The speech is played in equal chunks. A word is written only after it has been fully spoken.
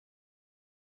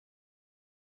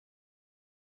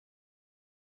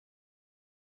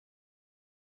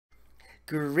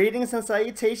Greetings and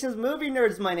salutations, movie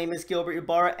nerds. My name is Gilbert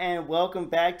Ybarra, and welcome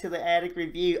back to the Attic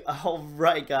Review.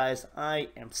 Alright, guys, I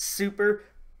am super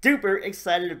duper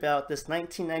excited about this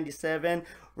 1997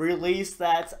 release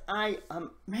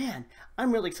I'm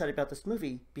really excited about this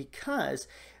movie because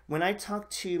when I talk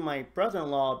to my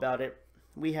brother-in-law about it,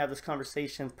 we have this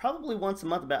conversation probably once a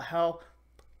month about how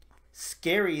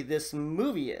scary this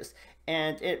movie is.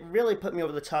 And it really put me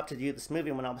over the top to do this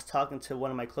movie when I was talking to one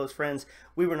of my close friends.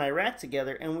 We were in Iraq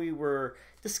together and we were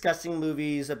discussing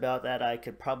movies about that I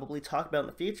could probably talk about in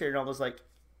the future. And I was like,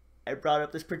 I brought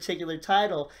up this particular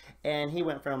title and he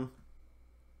went from,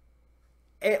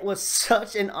 it was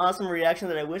such an awesome reaction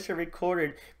that I wish I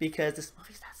recorded because this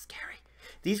movie's not scary.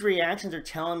 These reactions are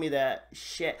telling me that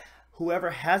shit, whoever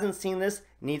hasn't seen this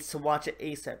needs to watch it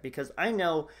ASAP, because I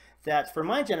know that for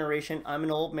my generation, I'm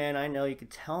an old man. I know you could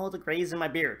tell the grays in my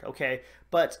beard, okay?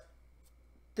 But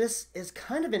this is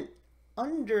kind of an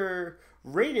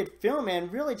underrated film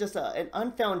and really just an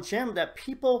unfound gem that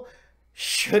people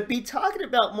should be talking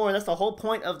about more. And that's the whole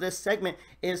point of this segment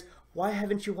is, why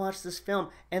haven't you watched this film?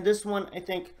 And this one, I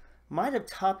think, might have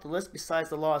topped the list besides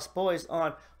The Lost Boys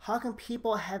on how come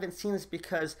people haven't seen this,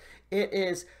 because it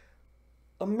is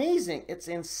amazing. It's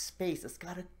in space. It's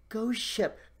got a ghost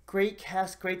ship. Great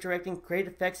cast, great directing, great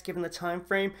effects given the time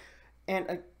frame, and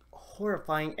a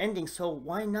horrifying ending. So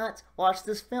why not watch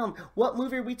this film? What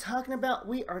movie are we talking about?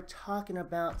 We are talking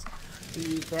about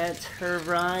Event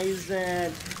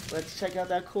Horizon. Let's check out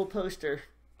that cool poster.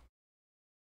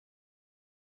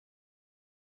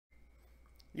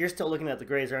 You're still looking at the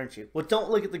grays, aren't you? Well, don't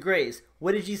look at the grays.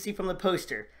 What did you see from the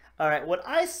poster? Alright, what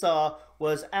I saw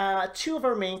was two of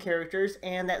our main characters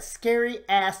and that scary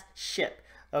ass ship.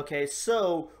 Okay,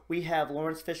 so we have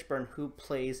Laurence Fishburne, who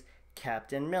plays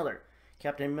Captain Miller.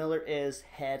 Captain Miller is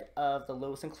head of the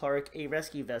Lewis and Clark, a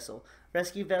rescue vessel.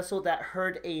 Rescue vessel that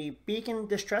heard a beacon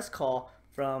distress call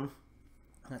from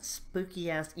that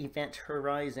spooky-ass Event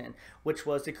Horizon, which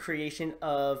was the creation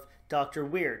of Dr.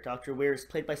 Weir. Dr. Weir is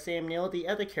played by Sam Neill, the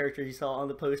other character you saw on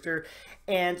the poster.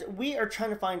 And we are trying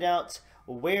to find out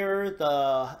where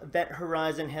the Event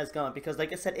Horizon has gone, because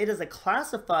like I said, it is a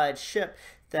classified ship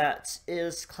that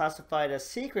is classified as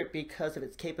secret because of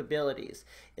its capabilities.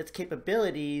 Its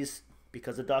capabilities,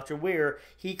 because of Dr. Weir,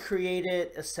 he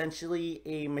created essentially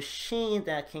a machine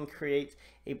that can create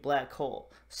a black hole.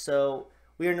 So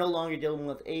we are no longer dealing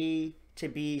with A to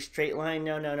B straight line.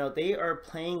 No. They are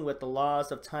playing with the laws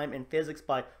of time and physics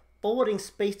by folding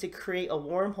space to create a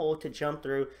wormhole to jump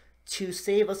through to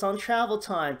save us on travel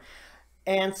time.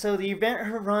 And so the Event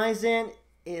Horizon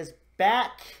is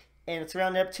back, and it's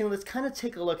around Neptune. Let's kind of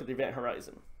take a look at the Event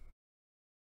Horizon.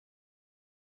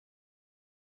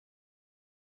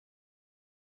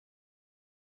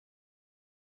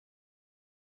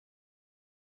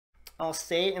 I'll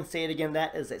say it and say it again,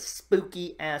 that is a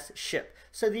spooky ass ship.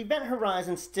 So the Event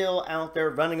Horizon's still out there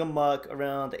running amok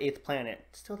around the 8th planet.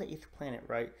 Still the 8th planet,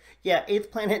 right? Yeah, 8th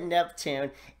planet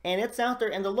Neptune. And it's out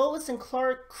there, and the Lois and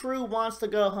Clark crew wants to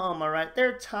go home, alright?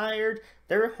 They're tired,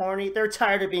 they're horny, they're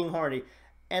tired of being horny.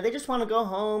 And they just want to go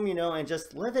home, you know, and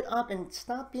just live it up and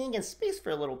stop being in space for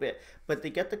a little bit. But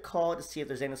they get the call to see if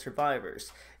there's any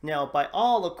survivors. Now, by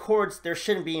all accords, there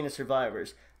shouldn't be any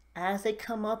survivors. As they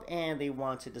come up and they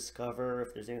want to discover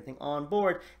if there's anything on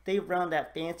board, they run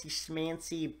that fancy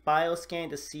schmancy bioscan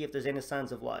to see if there's any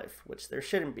signs of life, which there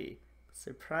shouldn't be.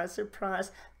 Surprise,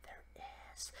 surprise, there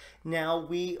is. Now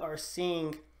we are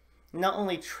seeing not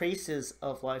only traces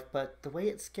of life, but the way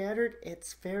it's scattered,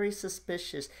 it's very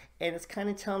suspicious. And it's kind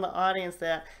of telling the audience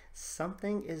that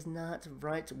something is not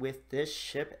right with this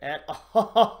ship at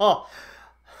all.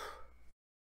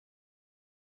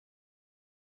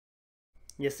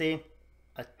 You see,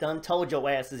 I done told your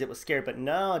asses it was scary, but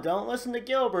no, don't listen to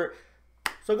Gilbert.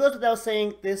 So it goes without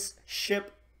saying, this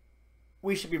ship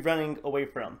we should be running away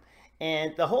from.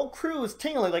 And the whole crew is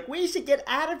tingling, like, we should get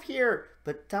out of here.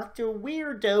 But Dr.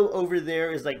 Weirdo over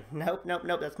there is like, nope,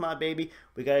 that's my baby.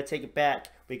 We gotta take it back.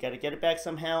 We gotta get it back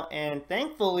somehow. And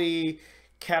thankfully,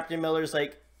 Captain Miller's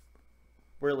like,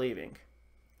 we're leaving.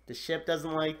 The ship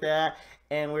doesn't like that.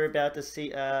 And we're about to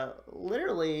see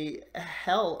literally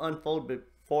hell unfold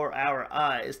before our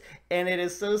eyes. And it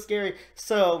is so scary.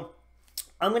 So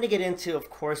I'm going to get into, of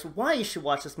course, why you should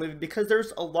watch this movie, because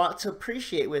there's a lot to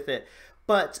appreciate with it.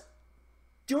 But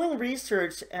doing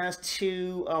research as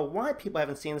to why people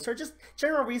haven't seen this, or just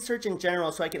general research in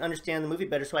general so I can understand the movie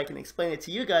better, so I can explain it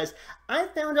to you guys, I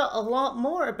found out a lot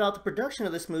more about the production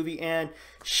of this movie, and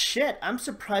shit, I'm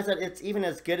surprised that it's even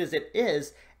as good as it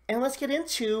is. And let's get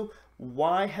into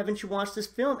why haven't you watched this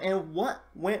film and what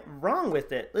went wrong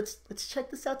with it. Let's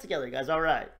check this out together, guys. All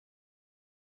right.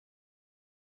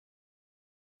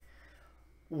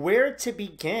 where to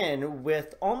begin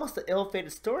with almost the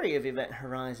ill-fated story of Event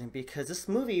Horizon, because this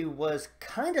movie was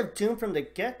kind of doomed from the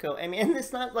get-go. I mean, and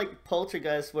it's not like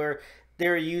Poltergeist where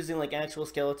they're using like actual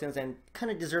skeletons and kind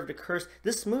of deserved a curse.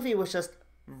 This movie was just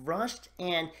rushed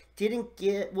and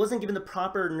wasn't given the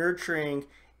proper nurturing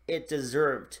it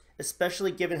deserved,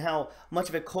 especially given how much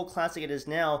of a cult classic it is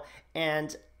now.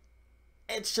 And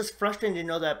it's just frustrating to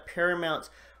know that Paramount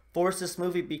forced this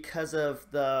movie because of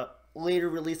the later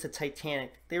release of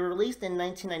Titanic. They were released in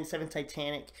 1997,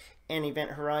 Titanic and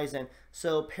Event Horizon.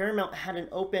 So Paramount had an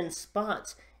open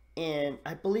spot in,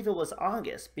 I believe it was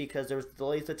August, because there was the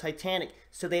delays of Titanic,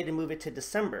 so they had to move it to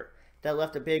December. That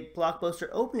left a big blockbuster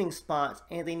opening spot,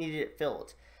 and they needed it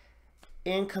filled.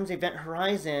 In comes Event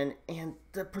Horizon, and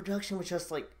the production was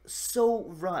just like so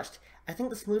rushed. I think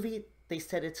this movie, they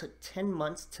said it took 10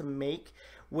 months to make,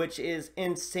 which is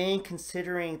insane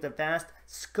considering the vast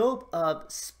scope of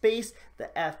space, the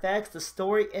FX, the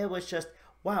story. It was just,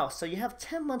 wow. So you have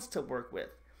 10 months to work with.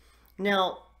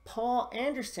 Now, Paul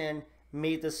Anderson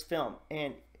made this film,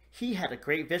 and he had a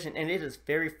great vision, and it is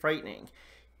very frightening.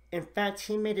 In fact,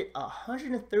 he made it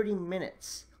 130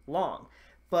 minutes long,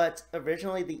 but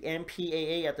originally the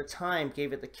MPAA at the time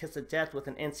gave it the kiss of death with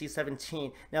an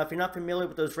NC-17. Now, if you're not familiar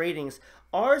with those ratings,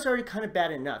 R's already kind of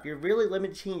bad enough. You're really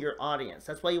limiting your audience.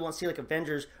 That's why you won't see like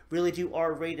Avengers really do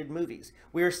R-rated movies.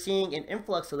 We're seeing an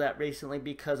influx of that recently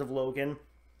because of Logan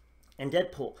and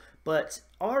Deadpool, but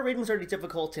R ratings are already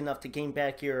difficult enough to gain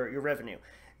back your revenue.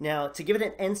 Now, to give it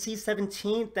an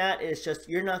NC-17, that is just,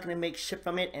 you're not going to make shit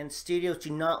from it, and studios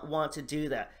do not want to do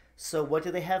that. So what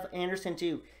do they have Anderson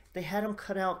do? They had him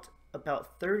cut out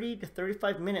about 30 to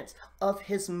 35 minutes of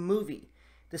his movie.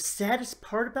 The saddest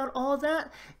part about all of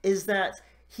that is that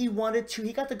he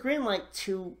got the green light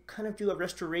to kind of do a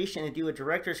restoration and do a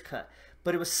director's cut.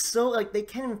 But it was so, like, they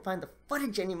can't even find the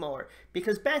footage anymore.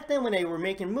 Because back then when they were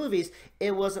making movies,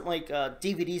 it wasn't like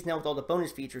DVDs now with all the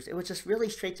bonus features. It was just really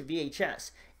straight to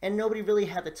VHS. And nobody really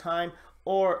had the time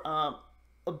or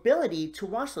ability to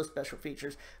watch those special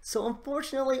features. So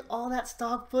unfortunately, all that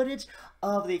stock footage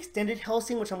of the extended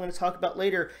Hellsing, which I'm going to talk about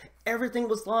later, everything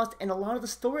was lost, and a lot of the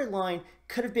storyline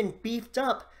could have been beefed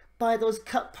up by those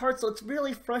cut parts. So it's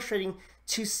really frustrating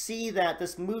to see that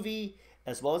this movie,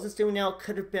 as well as it's doing now,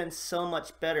 could have been so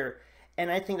much better.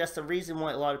 And I think that's the reason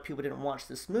why a lot of people didn't watch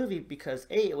this movie, because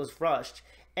A, it was rushed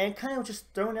and kind of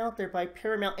just thrown out there by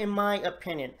Paramount, in my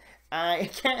opinion. I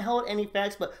can't hold any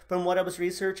facts, but from what I was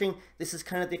researching, this is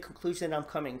kind of the conclusion that I'm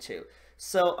coming to.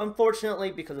 So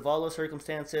unfortunately, because of all those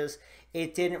circumstances,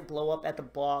 it didn't blow up at the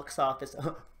box office.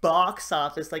 Box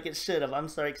office like it should have. I'm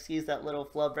sorry, excuse that little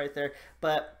flub right there.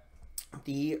 But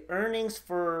the earnings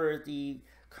for the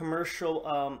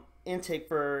commercial intake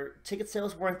for ticket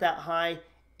sales weren't that high,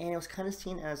 and it was kind of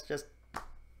seen as just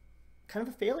kind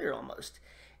of a failure almost.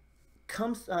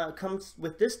 Comes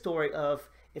with this story of,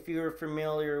 if you're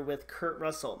familiar with Kurt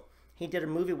Russell, he did a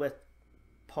movie with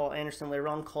Paul Anderson later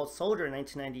on called Soldier in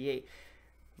 1998.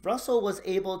 Russell was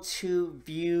able to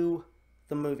view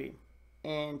the movie,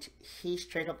 and he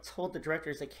straight up told the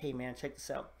directors, like, hey man, check this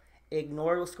out.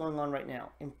 Ignore what's going on right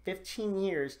now. In 15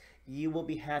 years, you will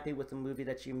be happy with the movie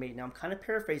that you made. Now, I'm kind of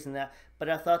paraphrasing that, but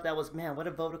I thought that was, man, what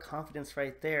a vote of confidence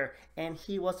right there. And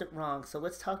he wasn't wrong. So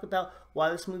let's talk about why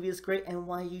this movie is great and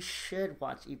why you should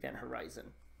watch Event Horizon.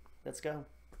 Let's go.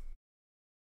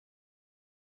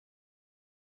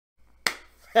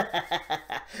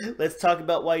 Let's talk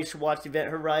about why you should watch Event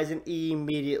Horizon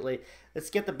immediately. Let's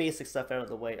get the basic stuff out of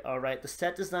the way. Alright, the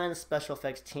set design and special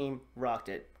effects team rocked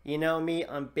it. You know me,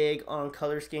 I'm big on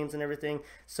color schemes and everything,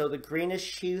 so the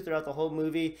greenish hue throughout the whole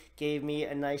movie gave me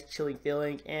a nice chilling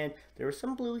feeling, and there was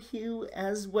some blue hue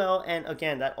as well, and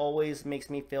again, that always makes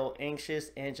me feel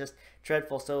anxious and just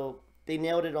dreadful, so they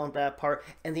nailed it on that part.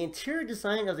 And the interior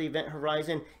design of the Event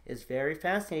Horizon is very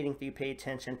fascinating if you pay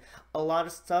attention. A lot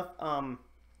of stuff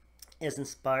is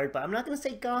inspired by, I'm not going to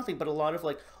say gothic, but a lot of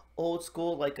like old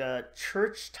school like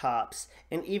church tops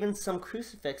and even some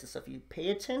crucifixes. So if you pay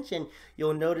attention,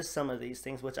 you'll notice some of these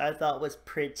things, which I thought was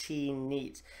pretty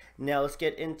neat. Now let's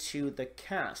get into the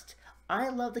cast. I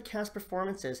love the cast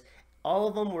performances. All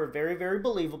of them were very, very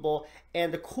believable.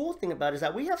 And the cool thing about it is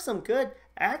that we have some good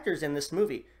actors in this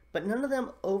movie, but none of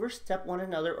them overstep one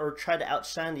another or try to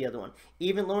outshine the other one.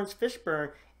 Even Lawrence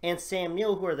Fishburne and Sam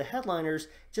Neill, who are the headliners,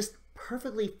 just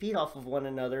perfectly feed off of one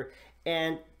another.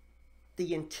 And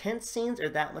the intense scenes are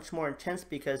that much more intense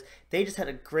because they just had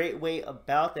a great way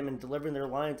about them in delivering their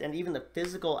lines, and even the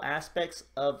physical aspects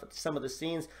of some of the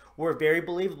scenes were very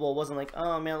believable. It wasn't like,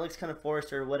 oh man, it looks kind of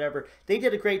forced or whatever. They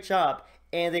did a great job,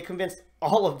 and they convinced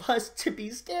all of us to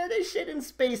be scared as shit in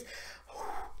space.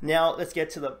 Now let's get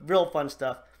to the real fun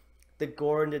stuff. the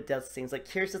gore and the death scenes. Like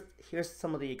here's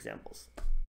some of the examples.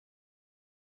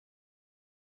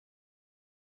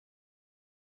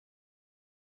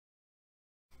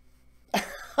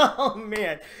 Oh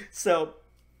man. So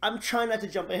I'm trying not to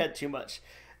jump ahead too much.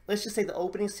 Let's just say the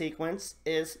opening sequence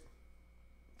is,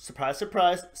 surprise,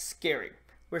 surprise, scary.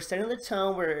 We're setting the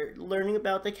tone, we're learning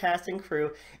about the cast and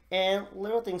crew, and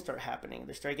little things start happening.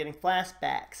 They start getting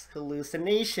flashbacks,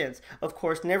 hallucinations. Of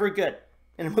course, never good.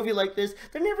 In a movie like this,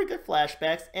 they're never good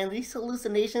flashbacks, and these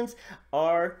hallucinations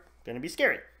are going to be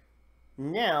scary.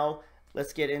 Now,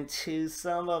 let's get into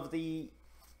some of the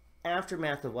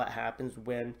aftermath of what happens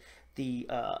when the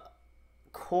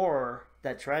core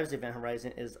that drives Event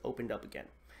Horizon is opened up again.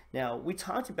 Now, we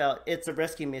talked about it's a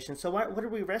rescue mission, so what are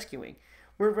we rescuing?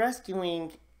 We're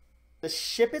rescuing the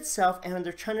ship itself, and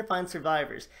they're trying to find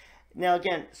survivors. Now,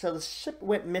 again, so the ship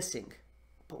went missing,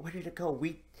 but where did it go?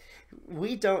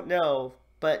 We don't know,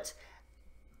 but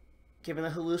given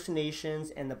the hallucinations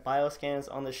and the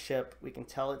bioscans on the ship, we can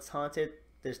tell it's haunted.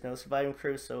 There's no surviving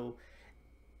crew, so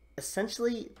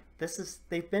essentially,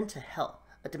 they've been to hell,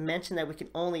 a dimension that we can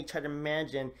only try to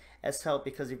imagine as hell,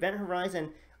 because Event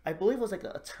Horizon, I believe, was like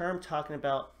a term talking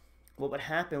about what would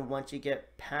happen once you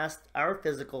get past our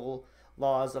physical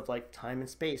laws of like time and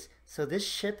space. So this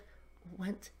ship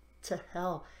went to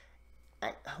hell.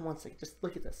 One second, just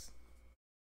look at this.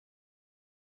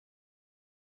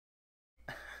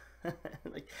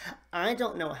 Like, I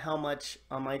don't know how much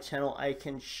on my channel I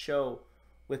can show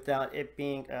without it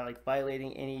being like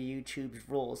violating any YouTube's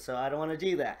rules, so I don't want to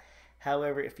do that.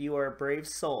 However, if you are a brave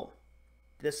soul,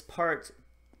 this part,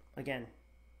 again,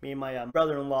 me and my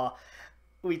brother-in-law,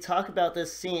 we talk about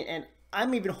this scene, and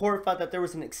I'm even horrified that there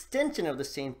was an extension of the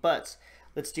scene, but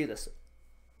let's do this.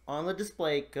 On the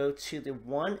display, go to the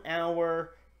 1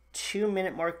 hour, 2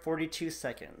 minute mark, 42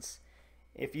 seconds.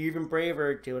 If you're even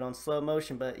braver, do it on slow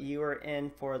motion, but you are in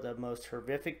for the most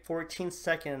horrific 14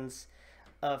 seconds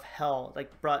of hell,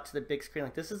 like brought to the big screen.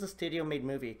 Like, this is a studio made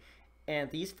movie,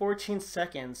 and these 14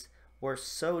 seconds were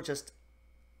so just,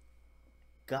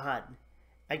 God,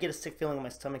 I get a sick feeling in my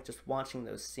stomach just watching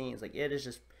those scenes. Like, it is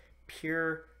just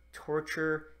pure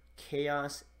torture,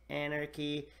 chaos,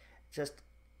 anarchy, just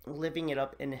living it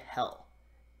up in hell.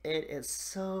 It is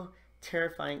so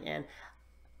terrifying, and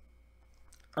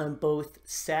I'm both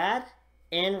sad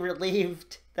and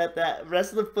relieved that that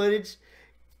rest of the footage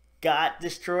got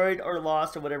destroyed or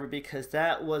lost or whatever, because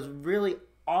that was really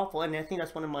awful. And I think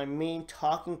that's one of my main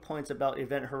talking points about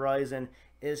Event Horizon,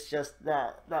 is just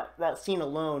that scene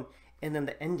alone, and then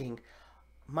the ending.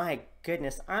 My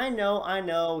goodness, I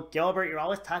know, Gilbert, you're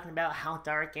always talking about how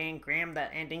dark and grim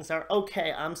the endings are.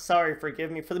 Okay, I'm sorry,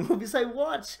 forgive me for the movies I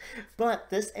watch, but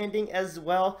this ending as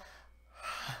well,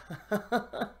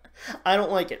 I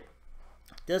don't like it.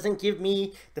 Doesn't give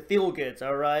me the feel goods,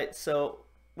 alright? So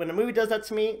when a movie does that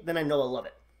to me, then I know I love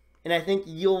it. And I think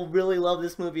you'll really love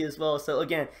this movie as well. So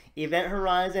again, Event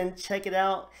Horizon, check it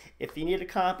out. If you need a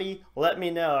copy, let me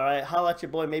know, alright? Holla at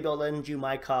your boy, maybe I'll lend you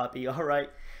my copy, alright?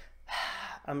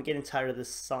 I'm getting tired of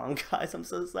this song, guys. I'm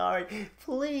so sorry.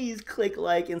 Please click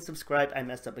like and subscribe. I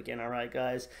messed up again, alright,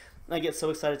 guys? I get so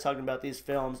excited talking about these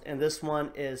films, and this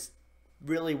one is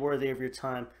really worthy of your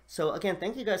time. So again,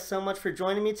 thank you guys so much for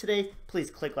joining me today. Please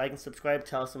click like and subscribe,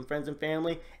 tell some friends and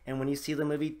family, and when you see the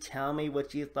movie, tell me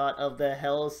what you thought of the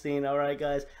hell scene. Alright,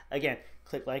 guys, again,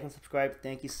 click like and subscribe.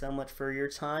 Thank you so much for your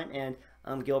time, and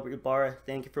I'm Gilbert Ybarra.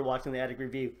 Thank you for watching the Addict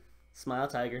Review. Smile,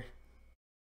 Tiger.